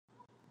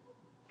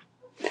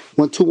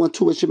1 2 1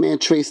 2. It's your man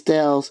Trey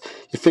Styles,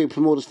 your favorite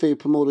promoter's favorite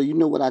promoter. You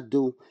know what I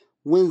do.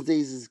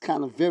 Wednesdays is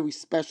kind of very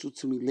special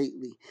to me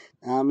lately.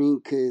 I mean,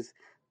 because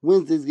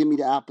Wednesdays give me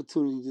the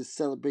opportunity to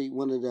celebrate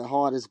one of the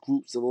hardest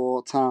groups of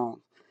all time,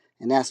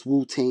 and that's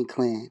Wu-Tang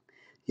Clan.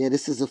 Yeah,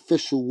 this is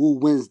official Wu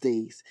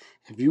Wednesdays.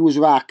 If you was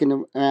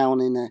rocking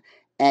around in the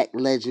Act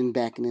Legend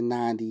back in the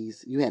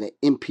 90s, you had an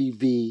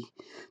MPV.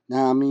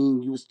 Now I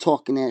mean, you was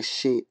talking that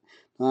shit.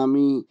 Now I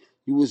mean,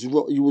 you was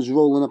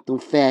rolling up them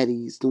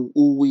fatties, them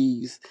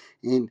ooies,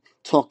 and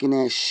talking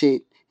that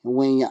shit and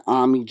wearing your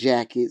army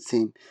jackets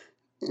and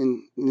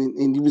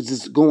you was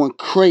just going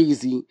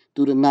crazy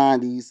through the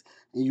 90s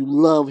and you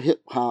love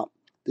hip hop.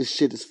 This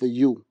shit is for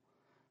you.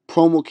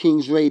 Promo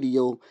Kings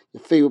Radio,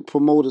 your favorite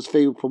promoter's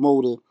favorite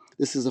promoter.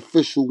 This is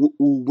official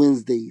Woo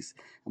Wednesdays.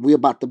 And we're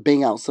about to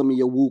bang out some of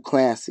your Woo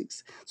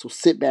classics. So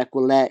sit back,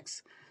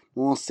 relax.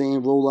 You know what I'm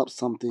saying? Roll up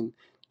something.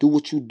 Do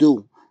what you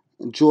do.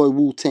 Enjoy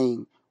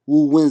Wu-Tang.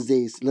 Woo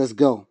Wednesdays. Let's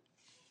go.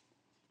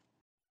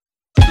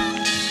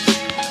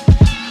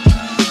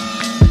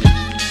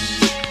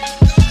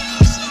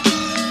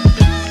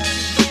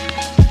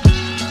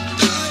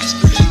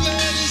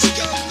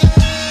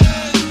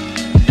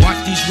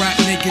 Rap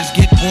niggas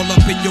get all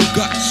up in your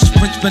guts.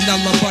 French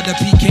vanilla, butter,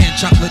 pecan,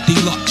 chocolate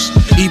deluxe.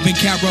 Even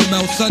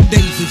caramel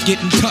sundaes is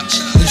getting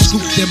touched and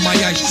scooped in my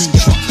ice cream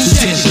truck. Who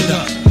tears it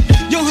up?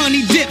 Yo,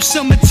 honey dip,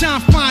 summertime,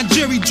 fine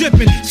jury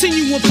dripping. Seen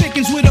you on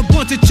pickings with a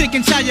bunch of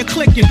chickens, how you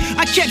clicking?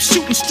 I kept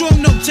shooting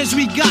strong notes as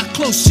we got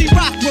close. She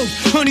rock rope,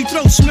 honey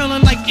throat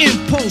smelling like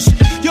impulse.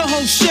 Your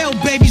whole shell,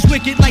 baby's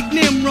wicked like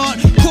Nimrod.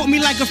 Caught me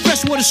like a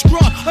freshwater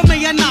straw, or may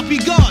I not be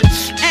God?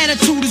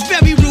 Attitude is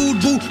very rude,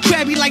 boo.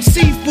 Crabby like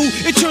seafood,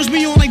 it turns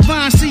me on like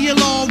Vine, see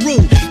it all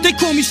rude. They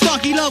call me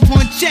Starkey Love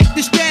Hunt, check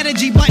the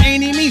strategy by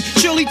any means.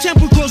 Shirley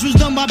Temple Cross was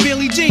done by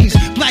Billy Jeans.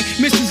 Black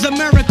Mrs.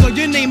 America,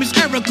 your name is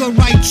Erica,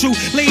 right? True.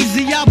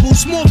 Lazy Abu,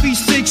 small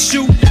V6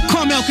 shoe.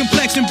 Caramel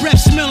complexion, breath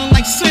smelling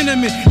like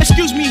cinnamon.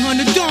 Excuse me, hun,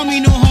 the don't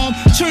mean no harm.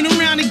 Turn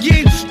around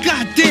again,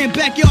 goddamn,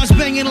 backyard's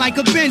banging like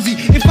a Benzie.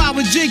 If I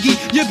was Jiggy,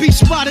 you'd be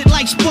spotted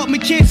like Spud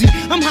McKenzie.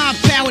 I'm high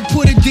powered,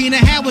 put a Dina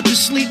Howard to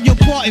sleep, you're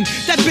parting.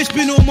 That bitch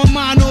been on my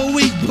mind all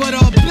week, but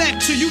back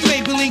to you,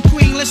 Maybelline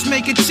Queen, let's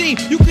make a team.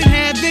 You can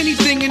have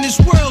anything in this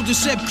world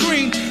except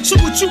cream. So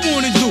what you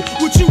wanna do?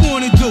 What you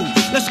wanna do?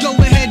 Let's go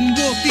ahead and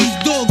walk these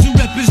dogs and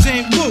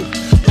represent Woo.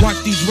 Watch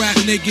these rap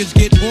niggas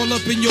get all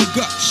up in your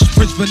guts.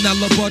 French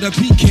vanilla, butter,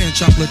 pecan,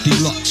 chocolate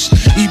deluxe.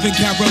 Even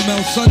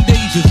caramel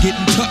sundaes is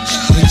getting touched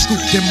and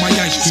scooped in my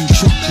ice cream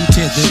truck. Who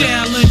tears it up?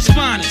 Challenge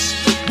finest.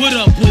 What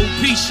up, boo?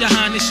 Peace, your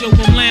highness, yo,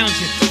 I'm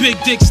lounging. Big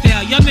dick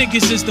style, y'all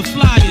niggas is the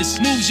flyers.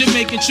 Moves you're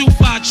making, true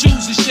fire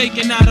chooses,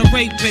 shaking out a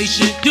rape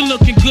patient. You're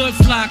looking good,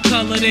 fly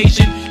colored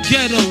Asian.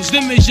 Ghettos,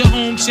 them is your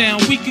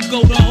hometown. We could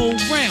go the whole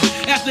round.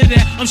 After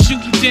that, I'm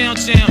shooting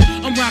downtown.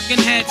 I'm rocking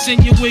hats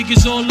and your wig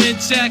is all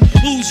intact.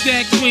 Who's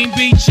that queen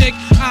bee chick?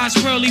 Eyes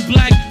pearly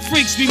black.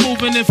 Freaks be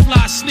moving in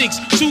fly sneaks.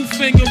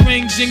 2-finger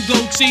rings and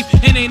gold teeth.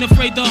 And ain't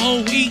afraid the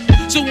whole heat.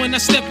 So when I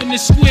step in the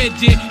square,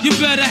 dear, you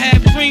better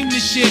have cream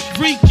this shit.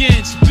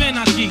 Weekends,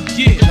 Benaki,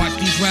 yeah. Watch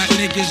these rap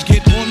niggas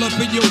get all up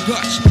in your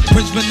guts.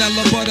 French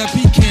vanilla, butter,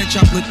 pecan,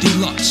 chocolate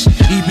deluxe.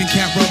 Even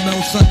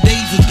caramel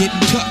sundaes is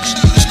getting touched.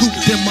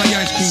 Scooped in my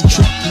ice cream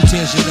truck. Who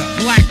tears it up?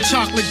 Black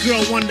chocolate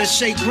girl, wonder,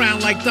 shake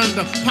ground like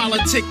thunder.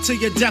 Politic to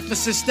your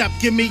deficit step,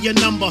 give me your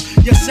number.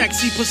 Your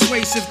sexy,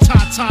 persuasive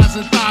tatas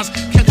and thighs.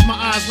 Catch my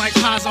eyes like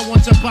highs, I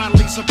want your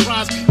bodily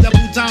surprise.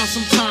 Double down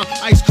sometime,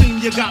 ice cream,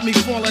 you got me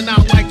falling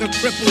out like a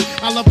cripple.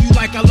 I love you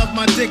like I love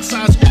my dick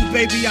size. Ooh,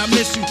 baby, I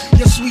miss you.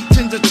 Your sweet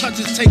tender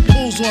touches take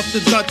pulls off the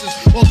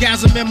Duchess.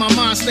 Orgasm in my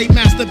mind, stay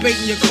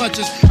masturbating your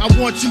clutches. I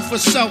want you for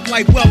self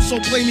like wealth, so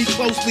play me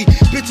closely.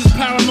 Bitches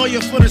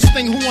paranoia for this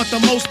thing, who want the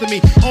most of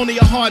me? Only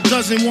a hard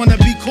dozen wanna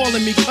be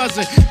calling me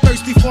cousin.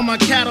 Thirsty for my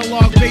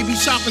catalog, baby,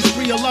 shopping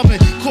spree 11.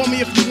 Call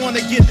me if you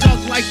wanna get dug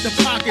like the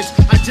pockets.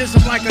 I just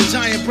am like a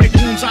giant, break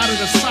wounds out of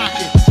the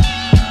sockets.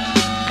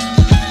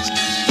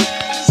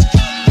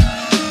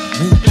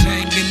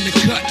 Wu-Tang in the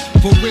cut,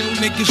 for real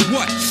niggas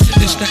what?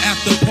 This the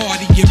after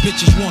party your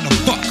bitches wanna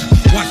fuck.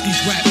 Watch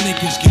these rap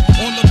niggas get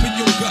all up in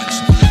your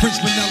guts. French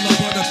vanilla,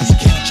 butter,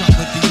 pecan,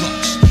 chocolate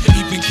deluxe.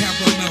 Even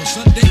caramel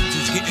sundaes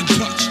is getting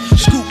touched.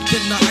 Scooped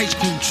in the ice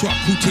cream truck,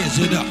 who tears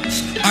it up?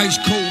 Ice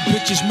cold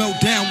bitches melt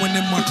down when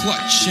in my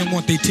clutch and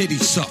want they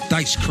titties sucked.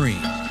 Ice cream,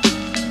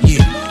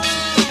 yeah.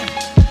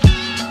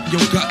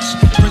 Your guts,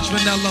 French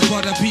vanilla,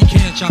 butter,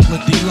 pecan,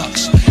 chocolate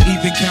deluxe.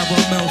 Even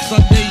caramel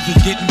sundaes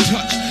is getting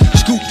touched.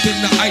 Scooped in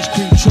the ice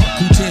cream truck,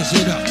 who tears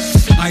it up?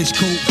 Ice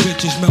cold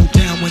bitches melt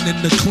down when in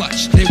the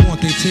clutch. They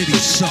want their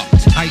titties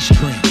sucked. Ice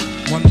cream.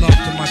 One love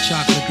to my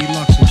chocolate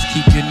deluxes.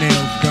 Keep your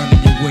nails done and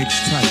your wigs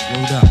tight.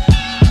 Rolled up.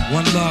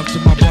 One love to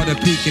my butter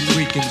pecan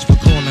Ricans for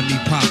calling me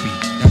Poppy.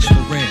 That's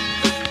for real.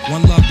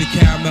 One love to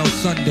caramel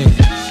sundae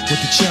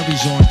with the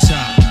cherries on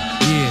top.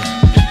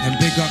 Yeah. And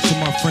big up to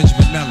my French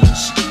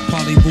vanillas.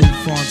 Parlez-vous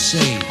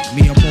français,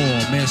 mi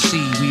amour,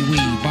 merci, oui oui,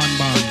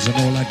 bonbons and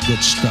all that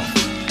good stuff.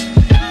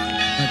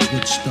 That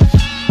good stuff.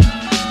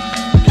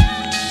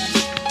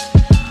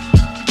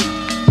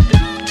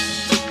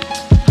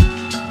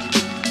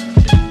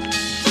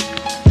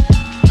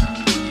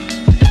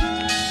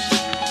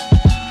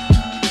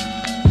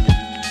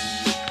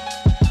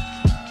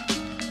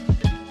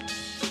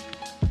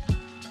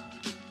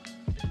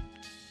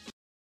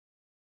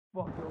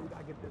 fuck, yo, we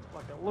gotta get this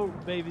fucking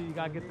loot, baby. You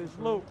gotta get this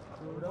loot.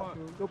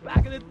 Yo,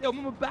 back in the, yo,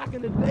 remember back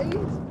in the days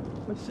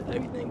when shit,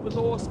 everything was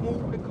all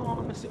smooth and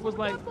calm and shit was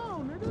like,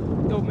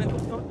 yo, man,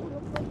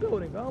 I'm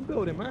building, bro. I'm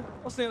building, man.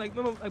 I'm saying, like,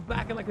 remember, like,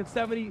 back in, like, in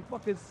 79?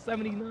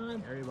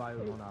 Everybody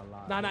was on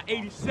that line. Nah,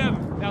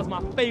 87. That was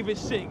my favorite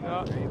shit,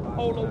 yo.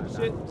 Polo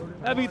shit.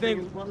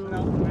 Everything was busting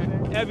out,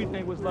 man.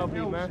 Everything was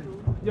lovely, man.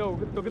 Yo,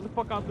 get the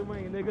fuck out the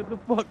rain, nigga. Get the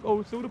fuck,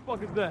 oh, so who the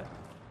fuck is that?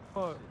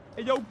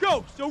 Hey, yo,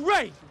 Ghost, yo,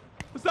 Ray.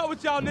 What's up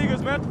with y'all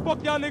niggas, man? What the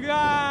fuck y'all niggas?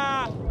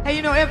 Ah! Hey,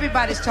 you know,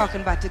 everybody's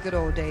talking about the good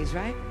old days,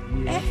 right?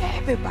 Yeah.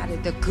 Everybody,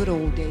 the good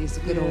old days,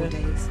 the good old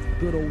days.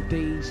 Good old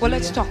days. Well,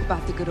 let's talk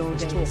about the good old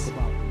days. Let's talk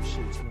about them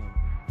shits, man.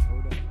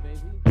 Hold up,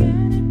 baby.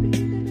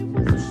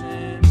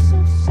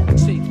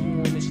 Take you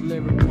on this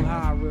lyrical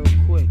high real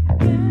quick.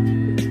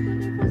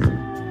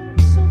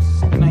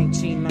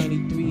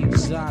 1993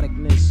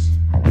 exoticness.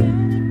 You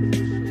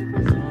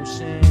know what I'm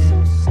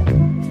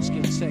saying? Let's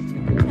get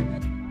technical.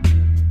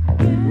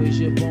 Where's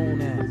your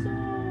bone at?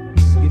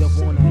 Get up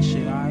on that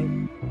shit, alright?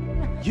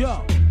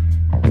 Yo!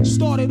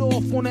 Started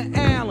off on the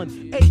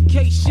island,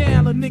 AK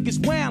Shallow,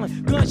 niggas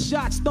wailing,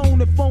 gunshots thrown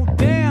the phone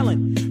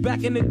down.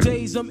 Back in the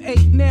days, I'm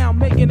 8 now,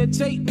 making a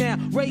tape now.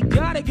 Ray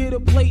gotta get a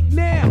plate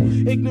now.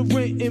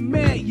 Ignorant and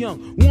mad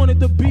young, wanted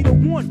to be the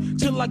one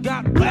till I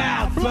got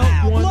loud.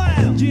 Felt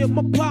one. Yeah,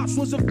 my pops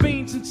was a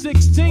fiend since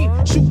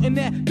 16, shooting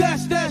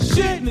that's that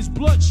shit in his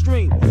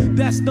bloodstream.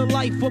 That's the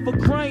life of a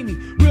crimey,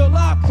 real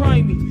life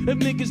crimey. If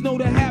niggas know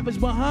the habits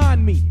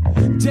behind me.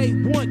 Day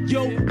one,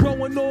 yo,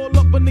 growing all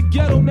up in the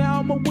ghetto. Now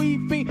I'm a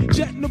weed fiend,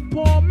 jetting the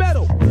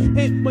palmetto.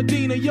 In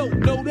Medina, yo,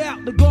 no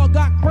doubt, the guard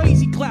got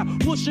crazy clout,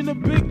 pushing a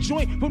big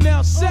joint from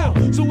down south.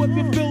 So if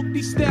you're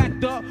filthy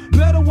stacked up,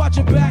 better watch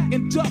your back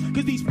and duck,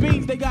 cause these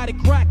fiends, they got it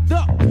cracked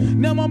up.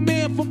 Now my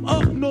man from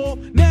up north,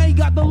 now he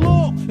got the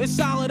law. It's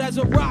solid as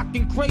a rock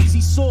and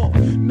crazy soft.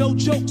 No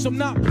jokes, I'm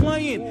not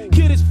playing.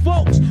 Kid his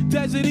folks,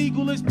 Desert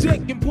Eagle his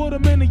dick and put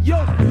him in a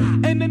yoke.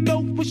 And the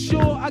note for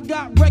sure, I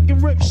got wreck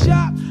and rip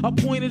shot. I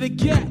pointed a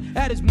gat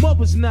at his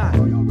mother's knot.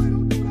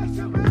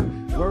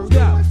 Word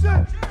out.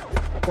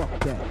 Fuck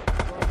that.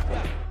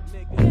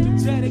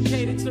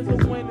 Dedicated to the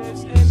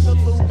winners and the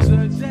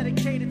losers.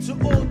 Dedicated to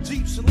all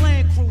Jeeps and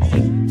Land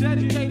Cruisers.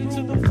 Dedicated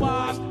to the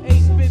 5s,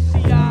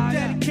 850i.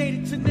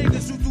 Dedicated to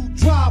niggas who do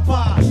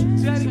drive-bys.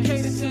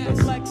 Dedicated to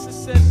the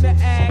Lexus and the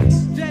Axe.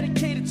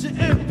 Dedicated to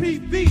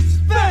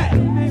MPVs. Fat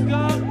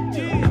nigga,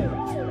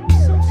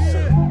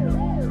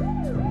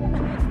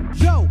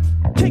 Yo,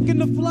 kicking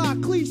the fly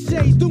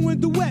cliches, doing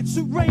duets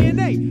with Ray and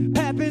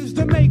A. Happens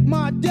to make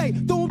my day.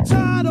 Though I'm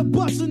tired of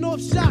busting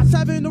off shots,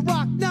 having to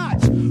rock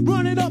knots,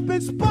 running up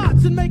in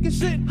spots and making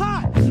shit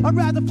hot. I'd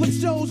rather flip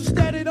shows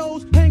instead of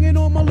those hanging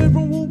on my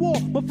living room wall.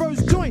 My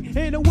first joint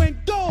in the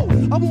window.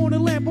 I want a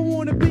lamp, I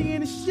want to be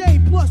in the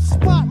shade, plus a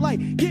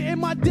spotlight, getting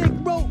my dick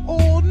rolled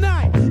all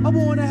night. I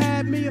want to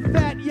have me a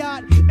fat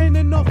yacht and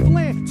enough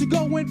land to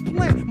go and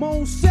plant my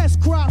own cess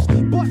crops.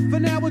 But for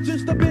now it's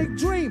just a big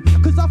dream,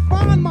 cause I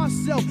find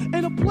myself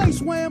in a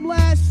place where I'm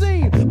last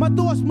seen. My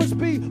thoughts must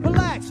be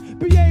relaxed,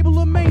 be able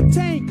to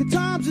maintain, cause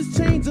times has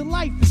changed and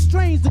life is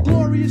strange. The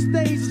glorious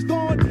days is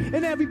gone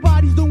and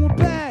everybody's doing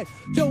bad.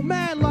 Yo,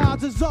 mad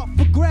lives is up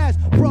for grabs.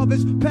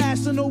 Brothers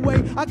passing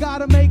away, I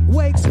gotta make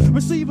wakes,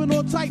 receiving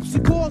all types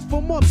of calls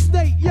from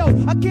upstate. Yo,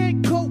 I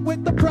can't cope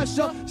with the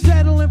pressure,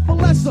 settling for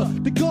lesser.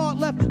 The God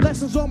left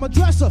lessons on my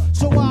dresser,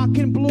 so I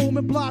can bloom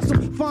and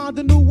blossom, find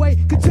a new way,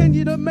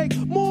 continue to make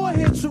more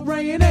hits with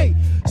Ray and A.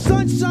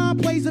 Sunshine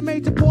plays a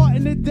major part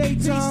in the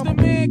daytime. Peace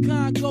to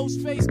mankind,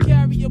 Ghostface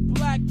carry a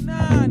black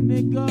 9,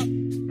 nigga.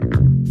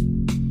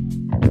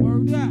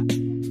 Word up.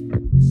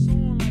 It's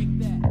on like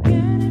that.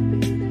 Can it be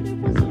that it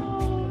was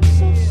all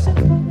so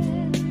simple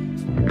then?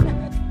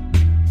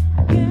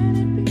 Can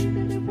it be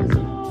that it was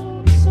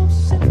all so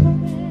simple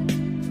then?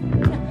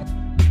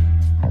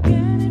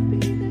 Can it be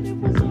that it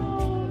was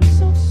all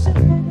so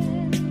simple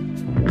then?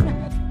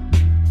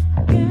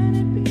 Can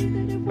it be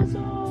that it was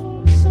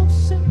all so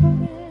simple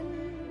then?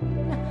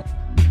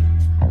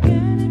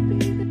 Can it be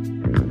that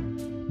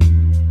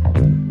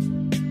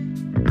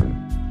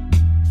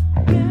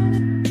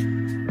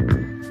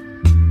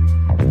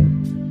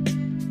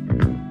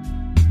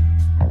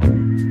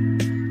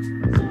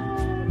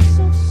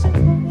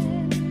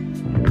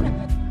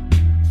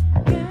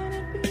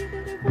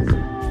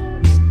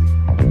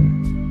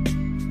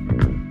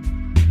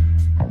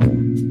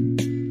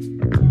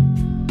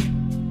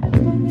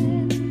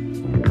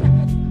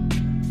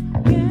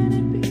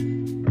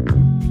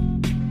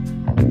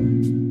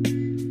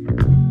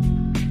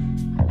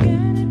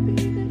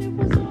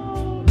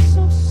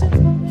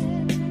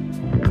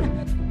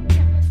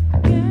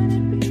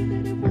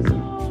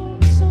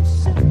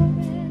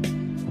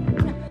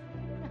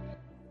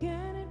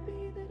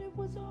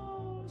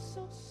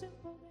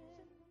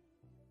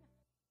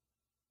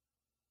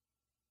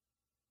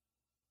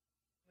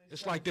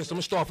It's like this. I'm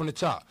gonna start from the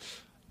top.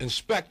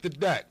 Inspect the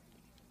deck.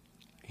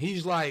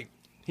 He's like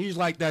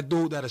that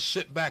dude that'll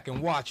sit back and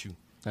watch you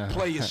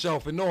play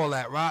yourself and all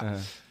that, right?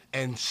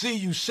 and see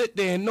you sit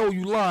there and know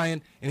you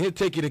lying, and he'll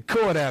take you to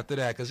court after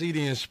that, because he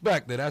the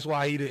inspector. That's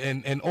why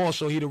and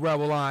also he the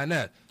rebel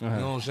lioness. You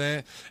know what I'm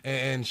saying?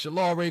 And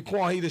Shalal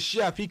Raekwon, he the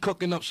chef. He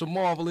cooking up some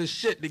marvelous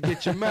shit to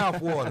get your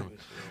mouth watering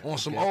on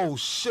some old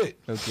shit.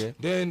 Okay.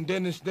 Then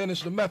it's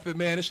the Method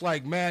Man. It's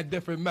like mad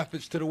different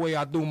methods to the way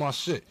I do my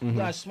shit. You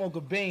gotta smoke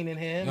a bean in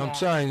here. You know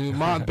what I'm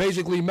telling you,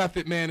 basically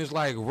Method Man is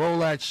like roll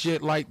that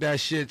shit, light that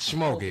shit,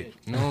 smoke it.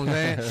 You know what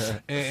I'm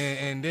saying?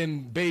 and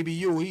then Baby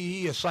U,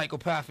 he a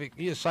psychopathic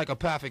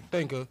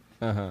thinker.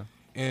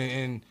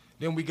 And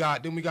then we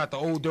got the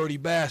old dirty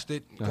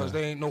bastard, because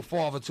there ain't no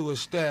father to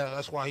his style.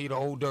 That's why he the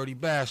old dirty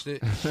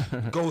bastard.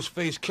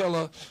 Ghostface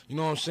Killer, you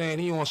know what I'm saying?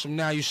 He on some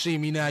now you see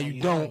me, now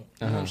you don't.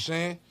 You know what I'm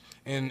saying?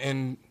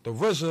 And the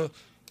RZA,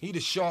 he the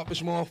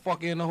sharpest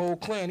motherfucker in the whole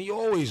clan. He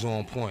always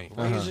on point.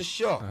 Razor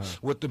sharp.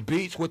 With the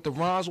beats, with the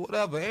rhymes,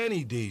 whatever,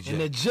 any DJ.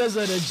 And the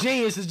Jizza, the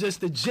genius, is just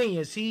the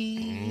genius.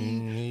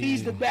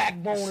 He's the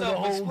backbone of the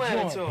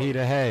whole joint. He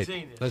the head.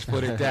 Let's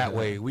put it that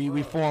way.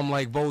 We form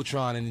like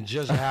Voltron, and the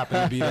Jizza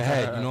happen to be the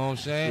head. You know what I'm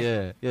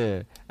saying?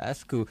 Yeah.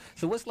 That's cool.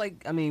 So what's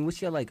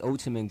your like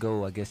ultimate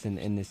goal, I guess,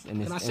 in this Can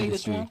I industry? say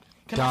this one?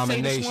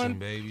 Domination,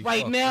 baby.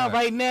 Right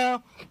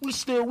now, we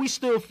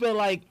still feel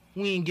like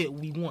we ain't get what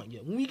we want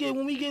yet. When we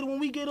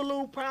get a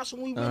little price,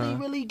 when we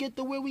really get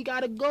to where we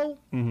gotta go,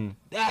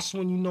 that's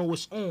when you know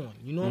it's on.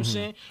 You know what I'm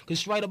saying?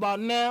 Cause right about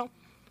now,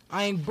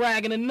 I ain't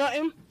bragging or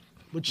nothing,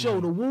 but the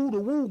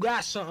Woo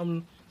got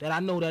something that I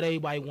know that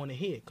everybody want to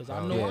hear. Cause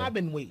I know I've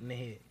been waiting to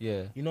hear.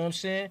 Yeah. You know what I'm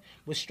saying?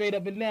 But straight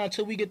up and down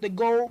until we get the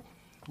goal,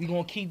 we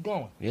gonna keep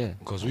going. Yeah.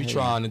 Because we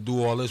trying to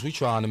do all this. We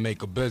trying to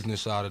make a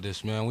business out of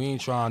this, man. We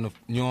ain't trying to,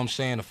 you know what I'm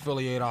saying,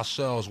 affiliate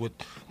ourselves with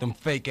them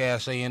fake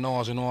ass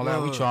A&Rs and all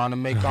that. We trying to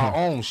make our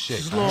own shit.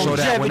 So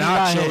that when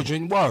our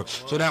children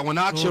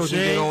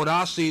get old,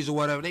 our seeds or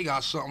whatever, they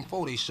got something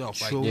for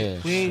themselves like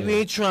that. We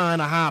ain't trying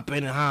to hop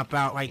in and hop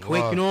out like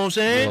quick, you know what I'm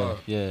saying?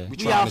 Yeah.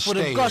 We out for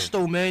the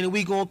gusto, man, and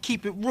we gonna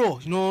keep it raw,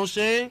 you know what I'm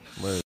saying?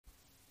 Word.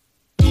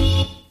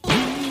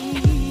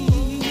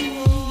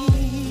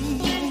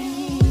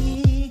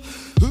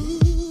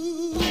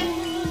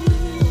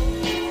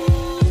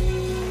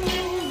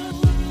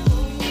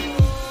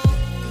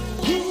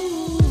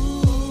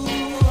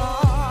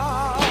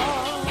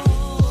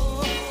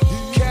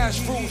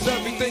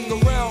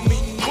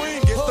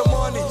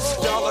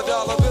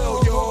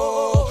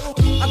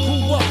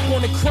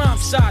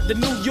 The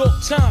New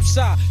York Times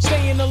side,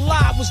 staying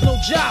alive was no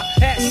job,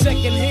 had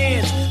second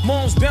hands.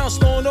 Moms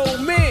bounced on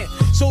old men,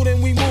 so then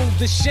we moved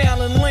to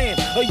Shaolin Land.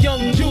 A young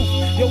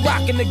youth, you're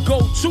rocking the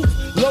gold tooth,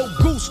 low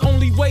goose.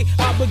 Only way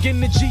I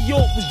begin to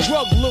G-York was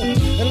drug loot.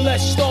 And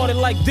let's start it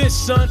like this,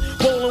 son,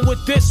 rolling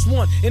with this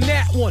one and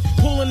that one,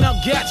 pulling out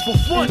gats for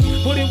fun.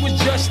 But it was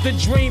just a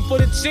dream for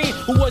the teen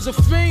who was a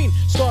fiend.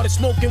 Started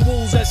smoking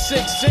wools at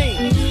 16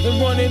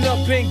 and running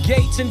up in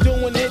gates and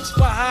doing hits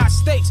for high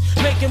stakes,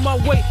 making my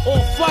way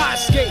on fire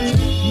skates.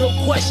 No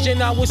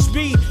question I was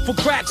speed for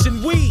cracks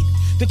and weed.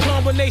 The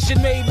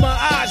combination made my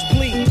eyes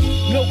bleed.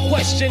 No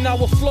question I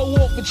would flow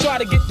off and try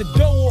to get the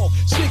dough off.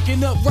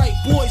 Sticking up right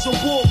boys on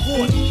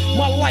board.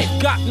 My life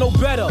got no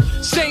better.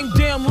 Same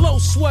damn low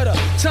sweater.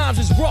 Times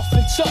is rough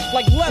and tough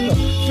like leather.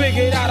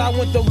 Figured out I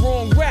went the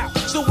wrong route,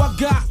 so I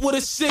got with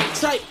a sick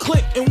tight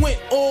clip and went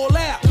all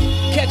out.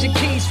 Catching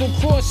keys from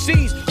cross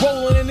seas,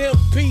 rolling in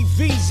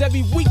MPVs.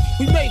 Every week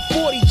we made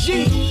 40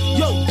 G.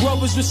 Yo,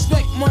 brothers,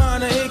 respect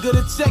mine. I ain't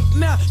gonna take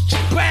now.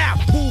 Bow,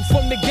 move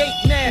from the gate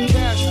now.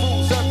 Cash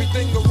rules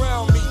everything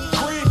around me.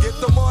 Green, get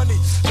the money.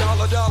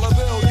 Dollar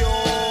bill,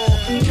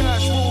 yo.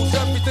 Cash rules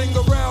everything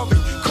around me.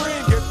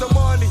 Green, get the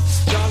money.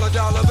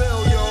 Dollar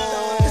bill, yo.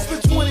 It's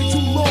been 22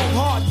 long,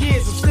 hard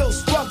years. I'm still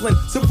struggling.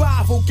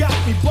 Survival got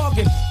me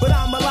bugging, but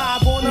I'm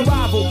alive on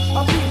arrival.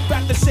 I beat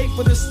back the shape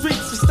of the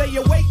streets to stay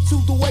awake to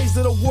the ways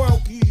of the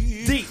world.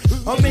 Deep,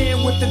 a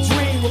man with a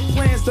dream, with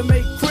plans to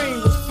make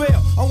cream, was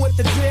fail. I went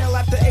to jail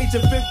at the age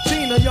of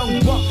 15, a young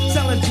buck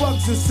selling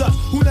drugs and such,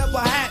 who never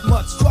had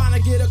much, trying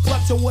to get a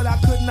clutch on what I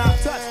could not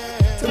touch.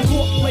 The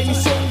court played me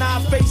so now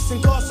I face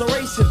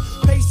incarceration,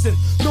 pacing,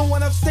 no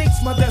one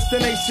upstates my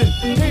destination.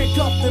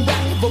 Handcuffed in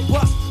back of a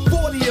bus,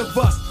 40 of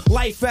us.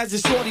 Life as a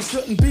shorty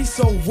shouldn't be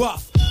so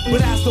rough.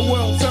 But as the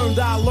world turned,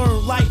 I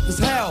learned life is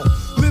hell.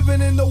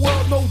 Living in the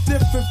world no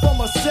different from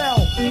a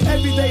cell.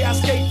 Every day I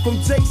escape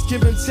from Jake's,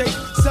 giving chase,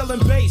 selling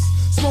bass,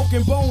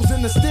 smoking bones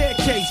in the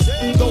staircase.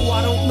 Though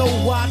I don't know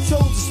why I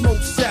chose to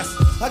smoke cess.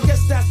 I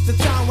guess that's the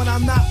time when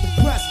I'm not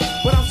depressed,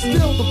 but I'm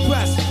still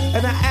depressed.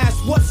 And I ask,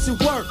 what's your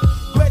work?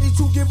 Ready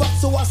to give up,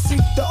 so I seek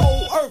the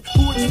old earth,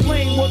 who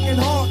explain working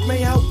hard may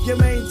help you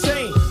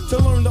maintain. To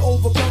learn to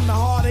overcome the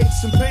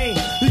heartaches and pain.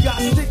 You got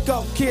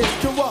stick-up kids,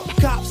 corrupt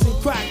cops, and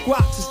crack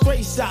rocks and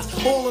stray shots.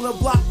 All in the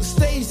block that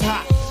stays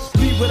hot.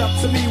 Leave it up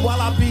to me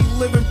while I be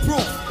living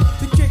proof.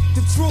 To kick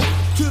the truth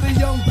to the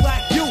young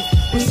black youth.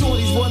 When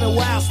shorties running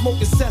wild,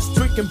 smoking cess,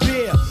 drinking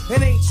beer,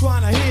 and ain't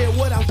trying to hear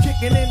what I'm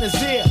kicking in his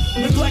ear.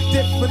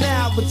 Neglected for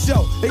now, but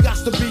yo, it got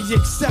to be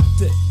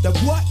accepted. The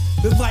what?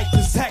 The life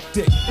is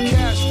hectic.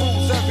 Cash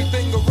rules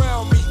everything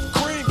around me.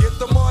 Green, get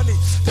the money.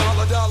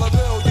 Dollar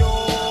bill,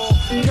 yo.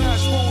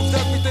 Cash rules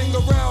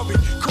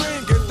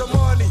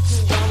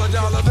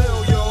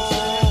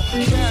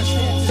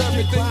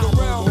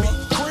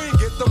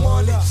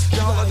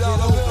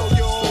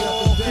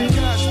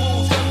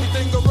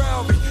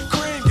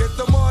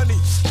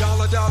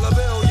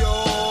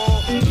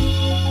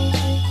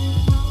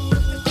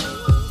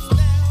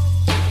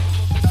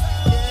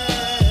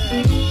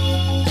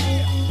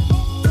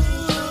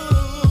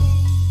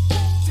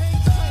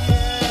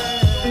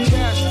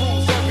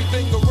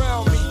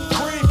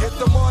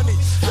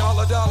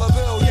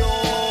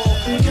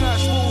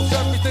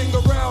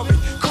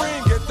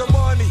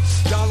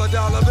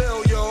dollar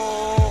bill,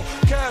 yo.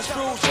 Cash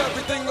rules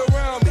everything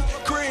around me.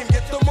 Cream,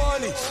 get the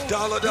money.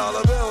 Dollar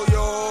bill,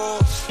 yo.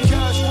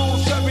 Cash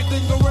rules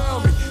everything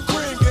around me.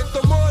 Cream, get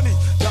the money.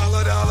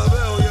 Dollar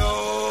bill, yo.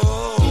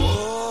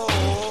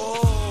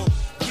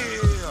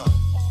 Yeah.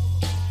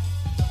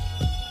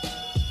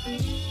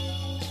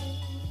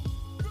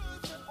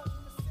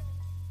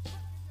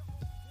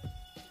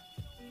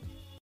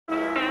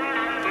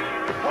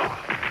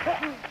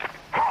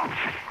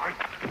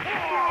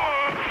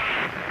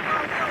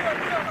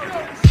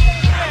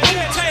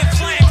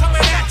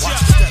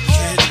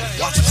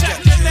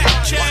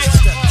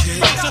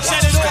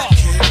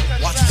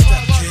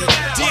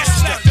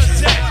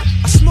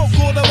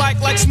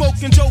 Like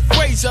smoking Joe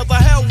Frazier, the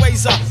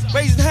Hellraiser,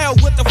 raising hell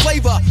with the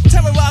flavor,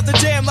 terrorize the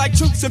jam like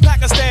troops in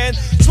Pakistan,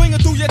 swinging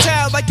through your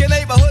town like your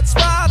neighborhood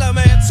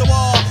Spider-Man. So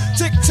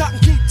tick tock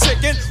and keep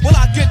ticking, while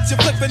I get you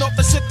flipping off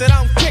the shit that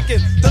I'm kicking.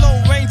 The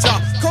Lone Ranger,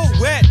 cold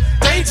red,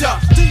 danger,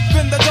 deep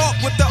in the dark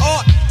with the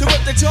art to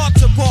rip the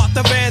charts apart.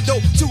 The vandal,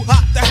 too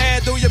hot to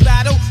handle your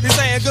battle. You're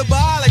saying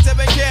goodbye like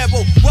Tevin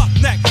Campbell.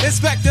 Roughneck,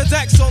 Inspector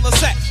Dex on the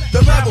set. The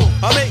rebel,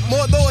 I make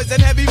more noise than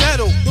heavy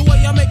metal. The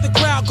way I make the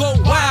crowd go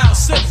wild.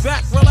 Sit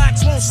back,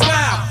 relax, won't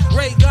smile.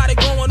 Ray got it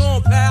going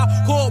on, pal.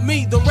 Call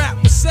me the rap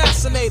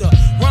assassinator.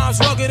 Rhymes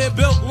rugged and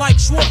built like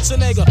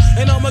Schwarzenegger.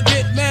 And I'ma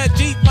get mad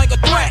deep like a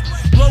threat.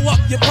 Blow up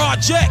your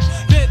project,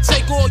 then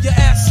take all your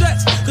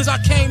assets. Cause I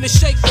came to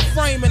shake the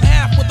frame in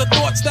half with the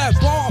thoughts that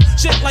bomb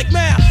shit like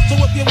math.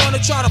 So if you wanna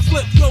try to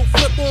flip, yo,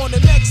 flip on the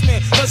next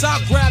man. Cause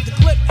I'll grab the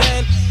clip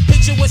and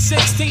hit you with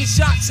 16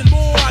 shots and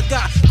more. I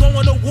got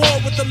going to war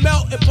with the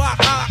melting pot.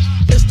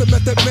 It's the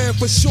Method Man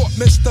for short,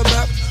 Mr.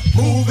 Map.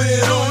 Move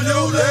it on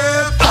your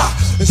left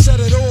and set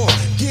it off,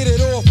 get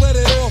it off, let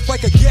it off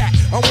like a gat.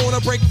 I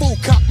wanna break food,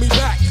 cop me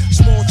back.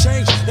 Small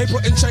change, they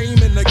putting shame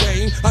in the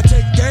game. I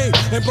take game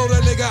and blow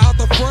that nigga out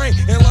the frame.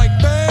 And like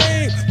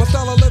bang, my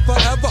style live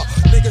forever.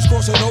 Niggas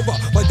crossing over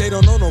like they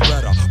don't know no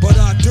better, but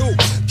I do.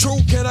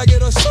 True, can I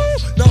get a sue?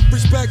 Enough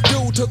respect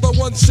due to the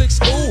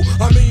 1-6 ooh.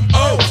 I mean,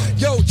 oh,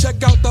 yo,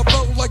 check out the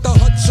flow like the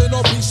Hudson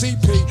or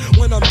PCP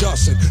when I'm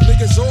dusting.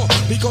 Niggas off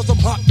because I'm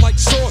hot like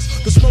sauce.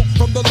 The smoke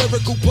from the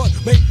lyrical blunt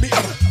make me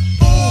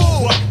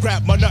ooh. What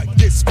grab my nut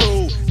get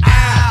screwed?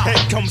 Ow.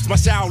 Here comes my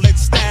Shaolin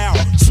style.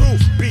 True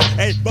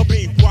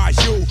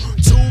B-A-B-Y-U.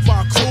 To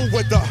my crew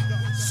with the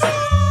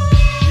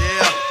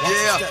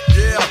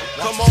yeah.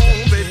 Come on,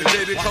 baby,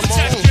 come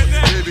on.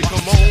 Baby,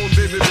 come on,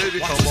 baby,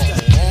 come on.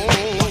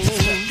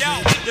 Yo,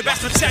 you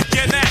best protect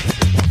your neck.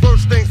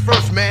 First things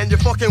first, man, you're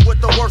fucking with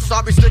the worst.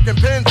 I'll be sticking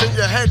pins in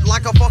your head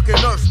like a fucking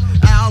nurse.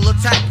 I'll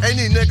attack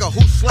any nigga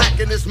who's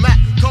slacking his mat.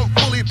 Come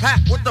fully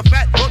packed with the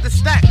fat rugged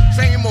stack.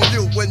 Shame on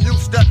you when you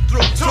step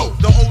through. Two,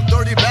 the old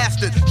dirty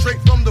bastard,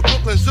 straight from the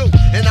Brooklyn Zoo.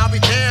 And I'll be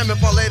damned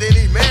if I let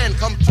any man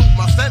come to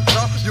my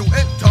center. You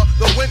enter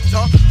the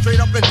winter,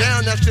 straight up and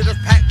down, that shit is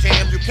pack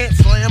cam. You can't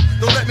slam,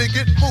 don't let me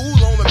get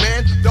fooled on the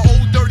man. The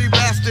old dirty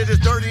bastard is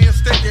dirty and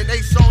stinking.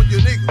 Ace on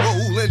unique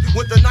rolling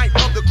with the night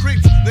of the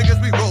creeps. Niggas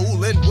be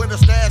rolling with a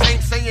stash,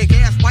 ain't saying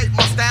gas. Bite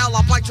my style,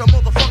 I bite your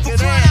motherfucking ass.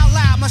 For crying out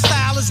loud, my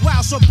style is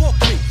wild, so book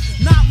me.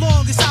 Not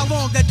long is how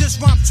long that this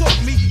rhyme took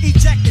me.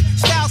 Ejected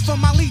styles from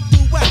my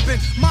lethal weapon.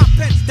 My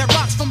pen that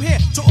rocks from here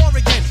to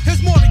Oregon.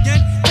 Here's more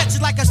again. Catch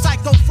it like a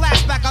psycho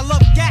flashback. I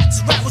love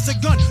gats. Rap was a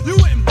gun. You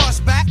wouldn't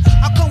bust back.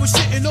 I come with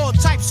shit in all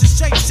types of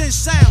shapes and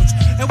sounds.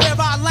 And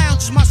wherever I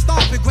lounge is my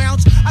stomping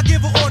grounds. I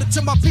give an order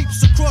to my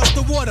peeps across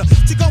the water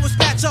to go and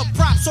snatch up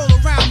props all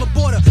around the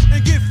border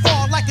and get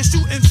far like a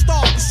shooting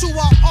star. Cause who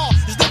I are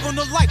is living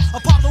the life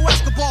of Pablo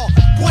Escobar.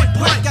 Point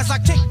blank as I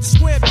kick the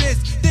square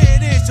biz. There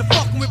it is. You're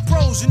fucking with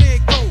pros and there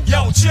it goes.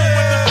 Yo, chill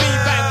with the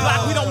feedback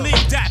block, we don't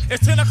need that.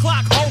 It's 10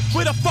 o'clock, ho,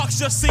 where the fuck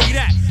you see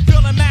that?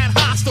 Feeling mad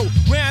hostile,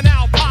 ran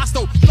out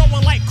posto,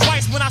 flowing like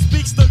Christ when I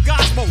speaks the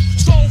gospel.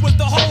 Stroll with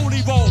the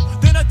holy roll,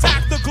 then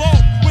attack the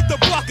globe with the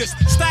buckets.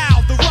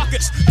 Style the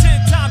ruckus,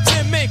 10 times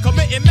 10 men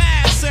committing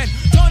mad sin.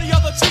 Turn the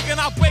other cheek and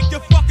I'll break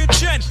your fucking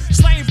chin.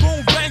 Slaying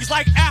boom bangs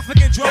like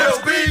African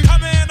drums.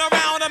 Coming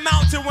around the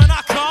mountain when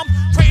I come.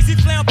 Crazy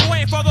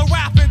flamboyant for the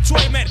rap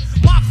enjoyment.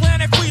 My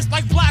clan increased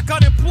like black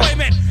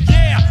unemployment.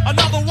 Yeah,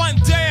 another one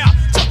dare.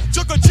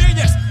 Took a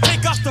genius,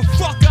 take us the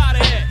fuck out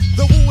of here.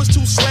 The woo is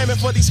too slamming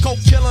for these coke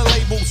killing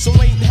labels. So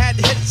ain't had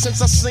hits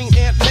since I seen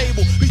Aunt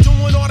Mabel. Be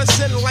doing all the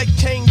sin like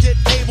Cain did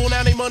Abel.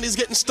 Now they money's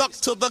getting stuck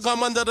to the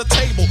gum under the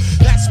table.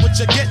 That's what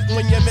you get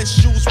when you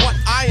misuse what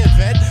I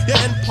invent. Your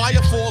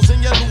empire falls and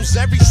you lose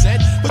every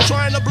cent. But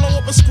trying to blow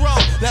up a scrub,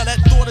 now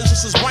that thought is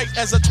just as bright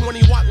as a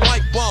 20-watt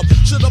light bulb.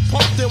 Should've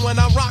pumped it when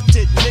I rocked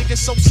it.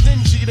 Niggas so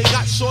stingy, they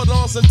got short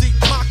arms and deep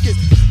pockets.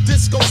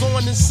 This goes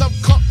on in some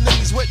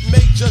companies with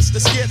majors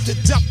that's scared to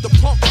death to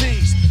pump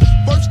these.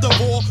 First of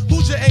all,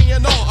 who's your A&R?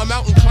 A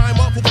mountain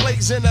climber who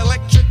plays an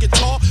electric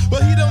guitar,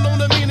 but he don't know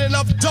the meaning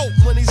of dope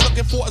when he's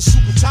looking for a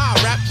suit and tie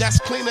rap that's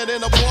cleaner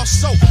than a bar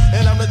soap.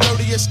 And I'm the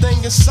dirtiest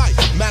thing in sight.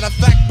 Matter of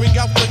fact, bring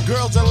out the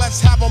girls and let's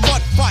have a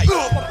mud fight.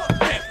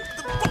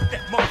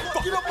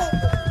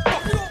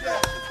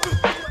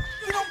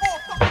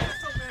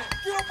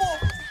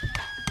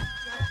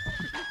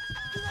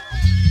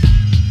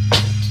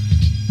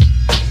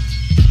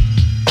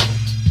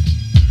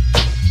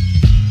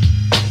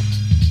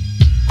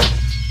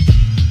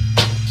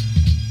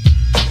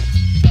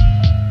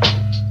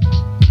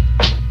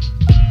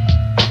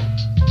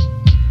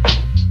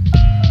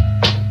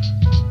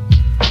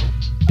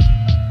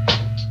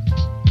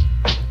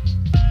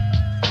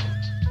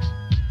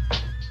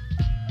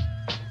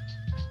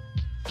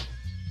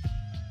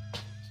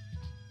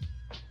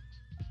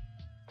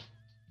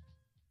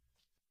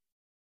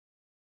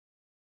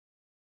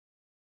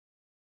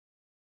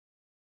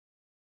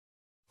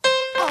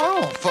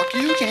 Fuck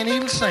you, can't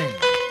even sing.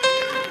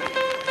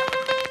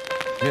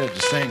 Yeah,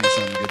 just sing or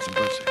something, get some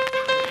pussy.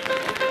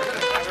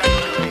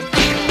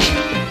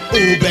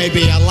 Ooh,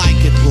 baby, I like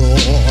it raw.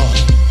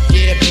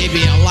 Yeah,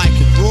 baby, I like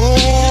it raw.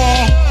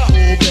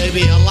 Ooh,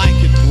 baby, I like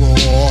it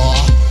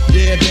raw.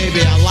 Yeah,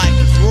 baby, I like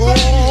it raw.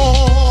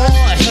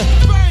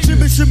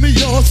 Shimmy, shimmy,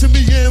 y'all,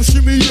 shimmy, yeah,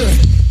 shimmy, yeah.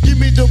 Give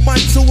me the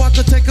mic so I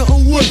can take it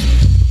away.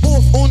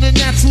 Off on the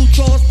natural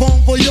charge, bon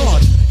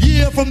voyage.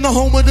 Yeah, from the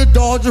home of the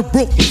Dodger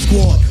Brooklyn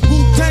squad.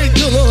 Wu-Tang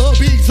Killer,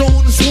 beats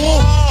on the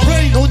swarm.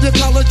 Rain on your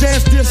college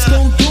ass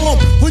disco dorm.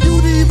 For you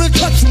to even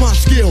touch my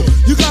skill,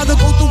 you gotta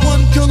go to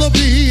one killer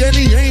B, and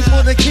he ain't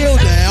for the kill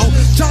down.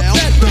 Chop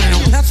that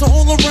down, pass it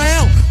all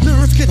around.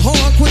 Lyrics get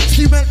hard, quick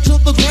cement to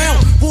the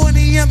ground. For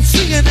any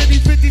MC in any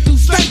 52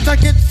 states, I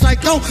get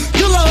psycho.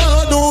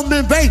 Killer,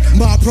 Norman Bates,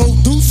 my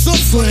producer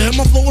slam.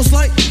 My flow is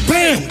like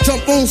bam,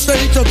 jump on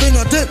stage, and then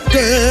I dip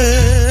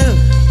there.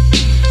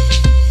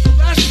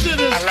 That shit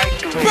is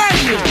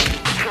banging.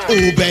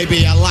 Ooh,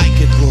 baby, I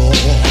like it raw.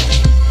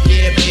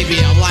 Yeah, baby,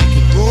 I like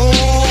it raw.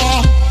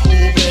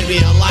 Ooh, baby,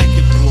 I like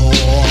it raw.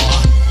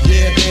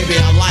 Yeah, baby, I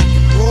like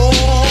it raw.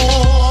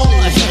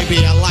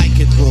 Baby, I like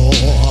it raw.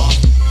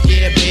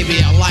 Yeah,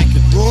 baby, I like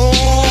it raw.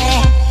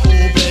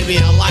 Ooh, baby,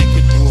 I like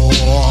it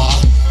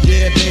raw.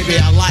 Yeah, baby,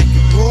 I like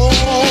it raw.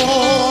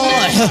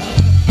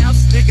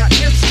 They got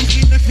MC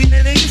in the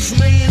feeling they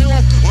slaying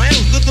on. When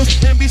the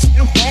can be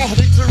still hard,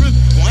 they turn it.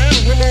 When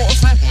we're all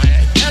like,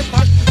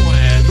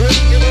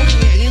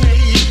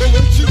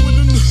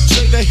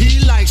 say that he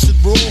likes it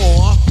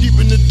raw,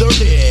 keeping it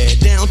dirty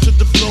down to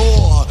the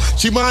floor.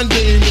 See, my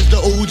name is the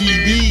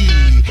ODB,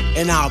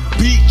 and I'll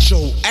beat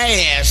your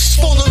ass.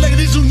 For the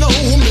ladies who know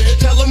me,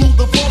 tell them who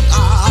the fuck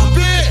I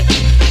be.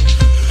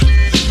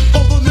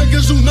 For the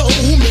niggas who know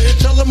me,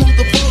 tell them who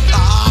the fuck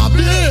I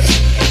be.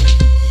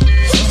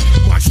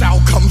 My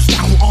style comes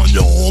down on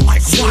you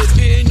like rock.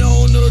 Sitting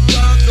on the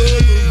dock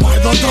by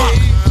the dock,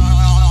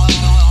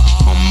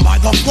 by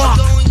the block,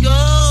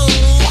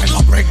 by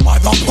the break, by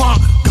the block.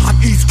 Got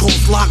East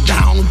Coast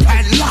lockdown,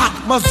 padlock.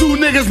 My zoo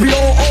niggas be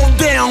all on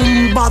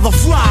down by the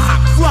flock.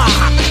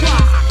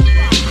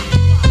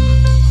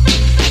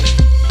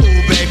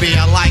 Ooh, baby,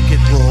 I like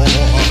it raw.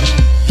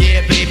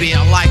 Yeah, baby,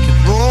 I like it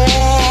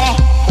raw.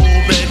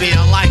 Ooh, baby,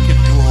 I like it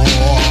raw.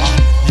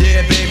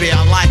 Yeah, baby,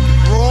 I like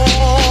it raw.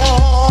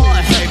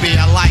 Baby,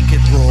 I like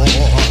it raw.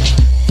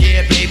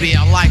 Yeah, baby, I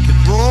like it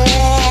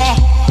raw.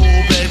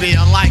 Ooh, baby,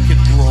 I like it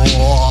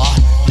raw.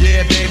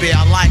 Yeah, baby,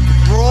 I like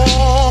it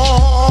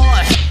raw.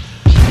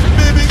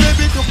 Baby,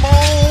 baby, come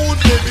on.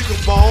 Baby,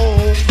 come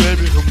on.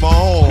 Baby, come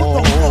on.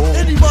 What the fuck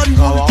anybody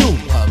wanna do?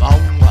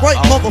 Right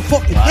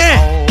motherfucking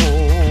hand.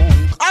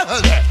 I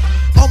heard that.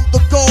 I'm the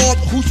God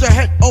who's the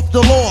head of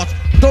the Lord.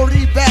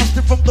 Dirty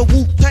bastard from the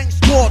Wu-Tang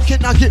squad.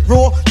 Can I get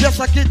raw? Yes,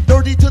 I get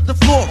dirty to the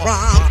floor.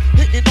 Rhyme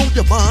hitting on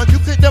your mind, you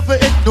can never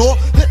ignore.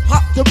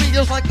 Hip-hop to me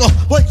is like a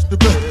place to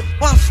be.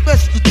 My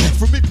specialty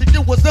for me to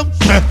do is them.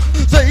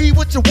 Say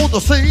what you wanna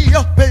say,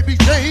 baby,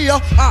 say.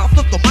 I'll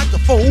flip the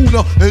microphone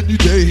any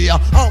day.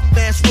 I'm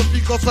master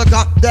because I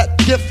got that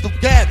gift of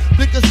gab.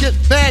 Niggas get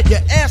mad, your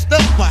ass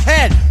up my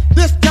head.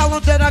 This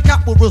talent that I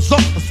got will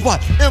result in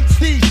spot.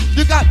 MCs,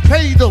 you got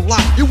paid a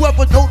lot. You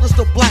ever notice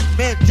a black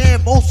man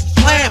jam most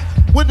slam?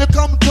 When it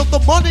comes to the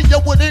money, yo,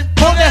 it ain't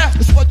money.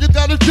 That's what you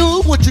gotta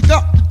do, what you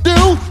got to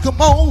do. Come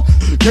on,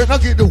 can I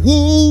get the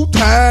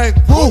Wu-Tang,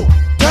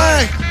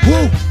 Wu-Tang,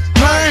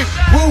 Wu-Tang,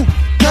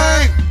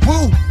 Wu-Tang,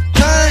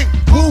 Wu-Tang,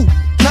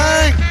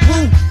 Wu-Tang,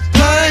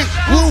 Wu-Tang,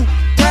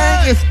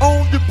 Wu-Tang is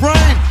on the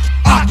brain.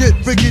 I get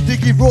Ricky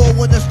Diggy raw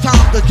when it's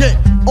time to get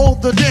on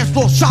the dance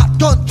floor.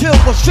 Shotgun kill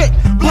the shit.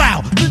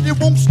 Blow, then you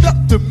won't step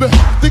to me.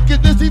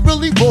 Thinking is he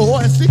really raw?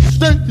 And see,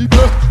 steady,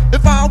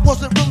 if I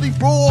wasn't really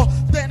raw,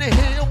 standing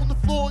here on the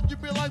floor,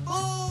 you'd be like,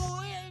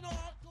 oh, it ain't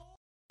all.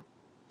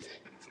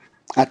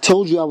 I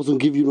told you I was gonna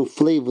give you them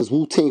flavors.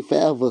 Wu-Tang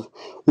forever.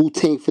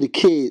 Wu-Tang for the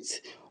kids.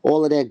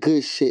 All of that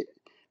good shit.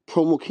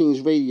 Promo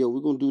Kings Radio.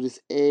 We're gonna do this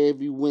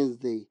every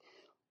Wednesday.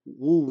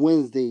 Wu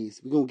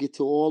Wednesdays. We're gonna get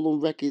to all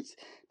them records.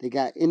 They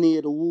got any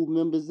of the Wu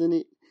members in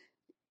it.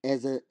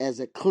 As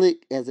a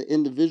clique, as an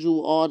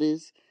individual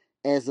artist,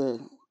 as a, you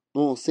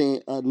know what I'm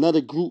saying,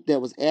 another group that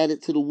was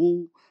added to the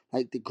Wu,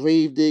 like the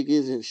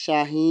Gravediggers and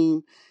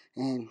Shaheem,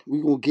 and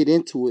we're gonna get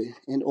into it.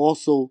 And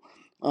also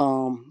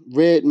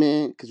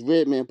Redman, because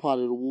Redman part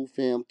of the Wu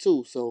fam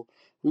too. So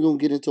we're gonna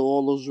get into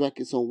all those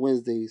records on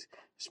Wednesdays.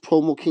 It's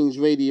Promo Kings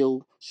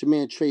Radio. It's your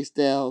man Trey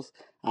Styles.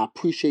 I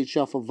appreciate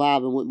y'all for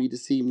vibing with me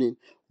this evening.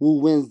 Wu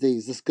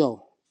Wednesdays. Let's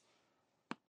go.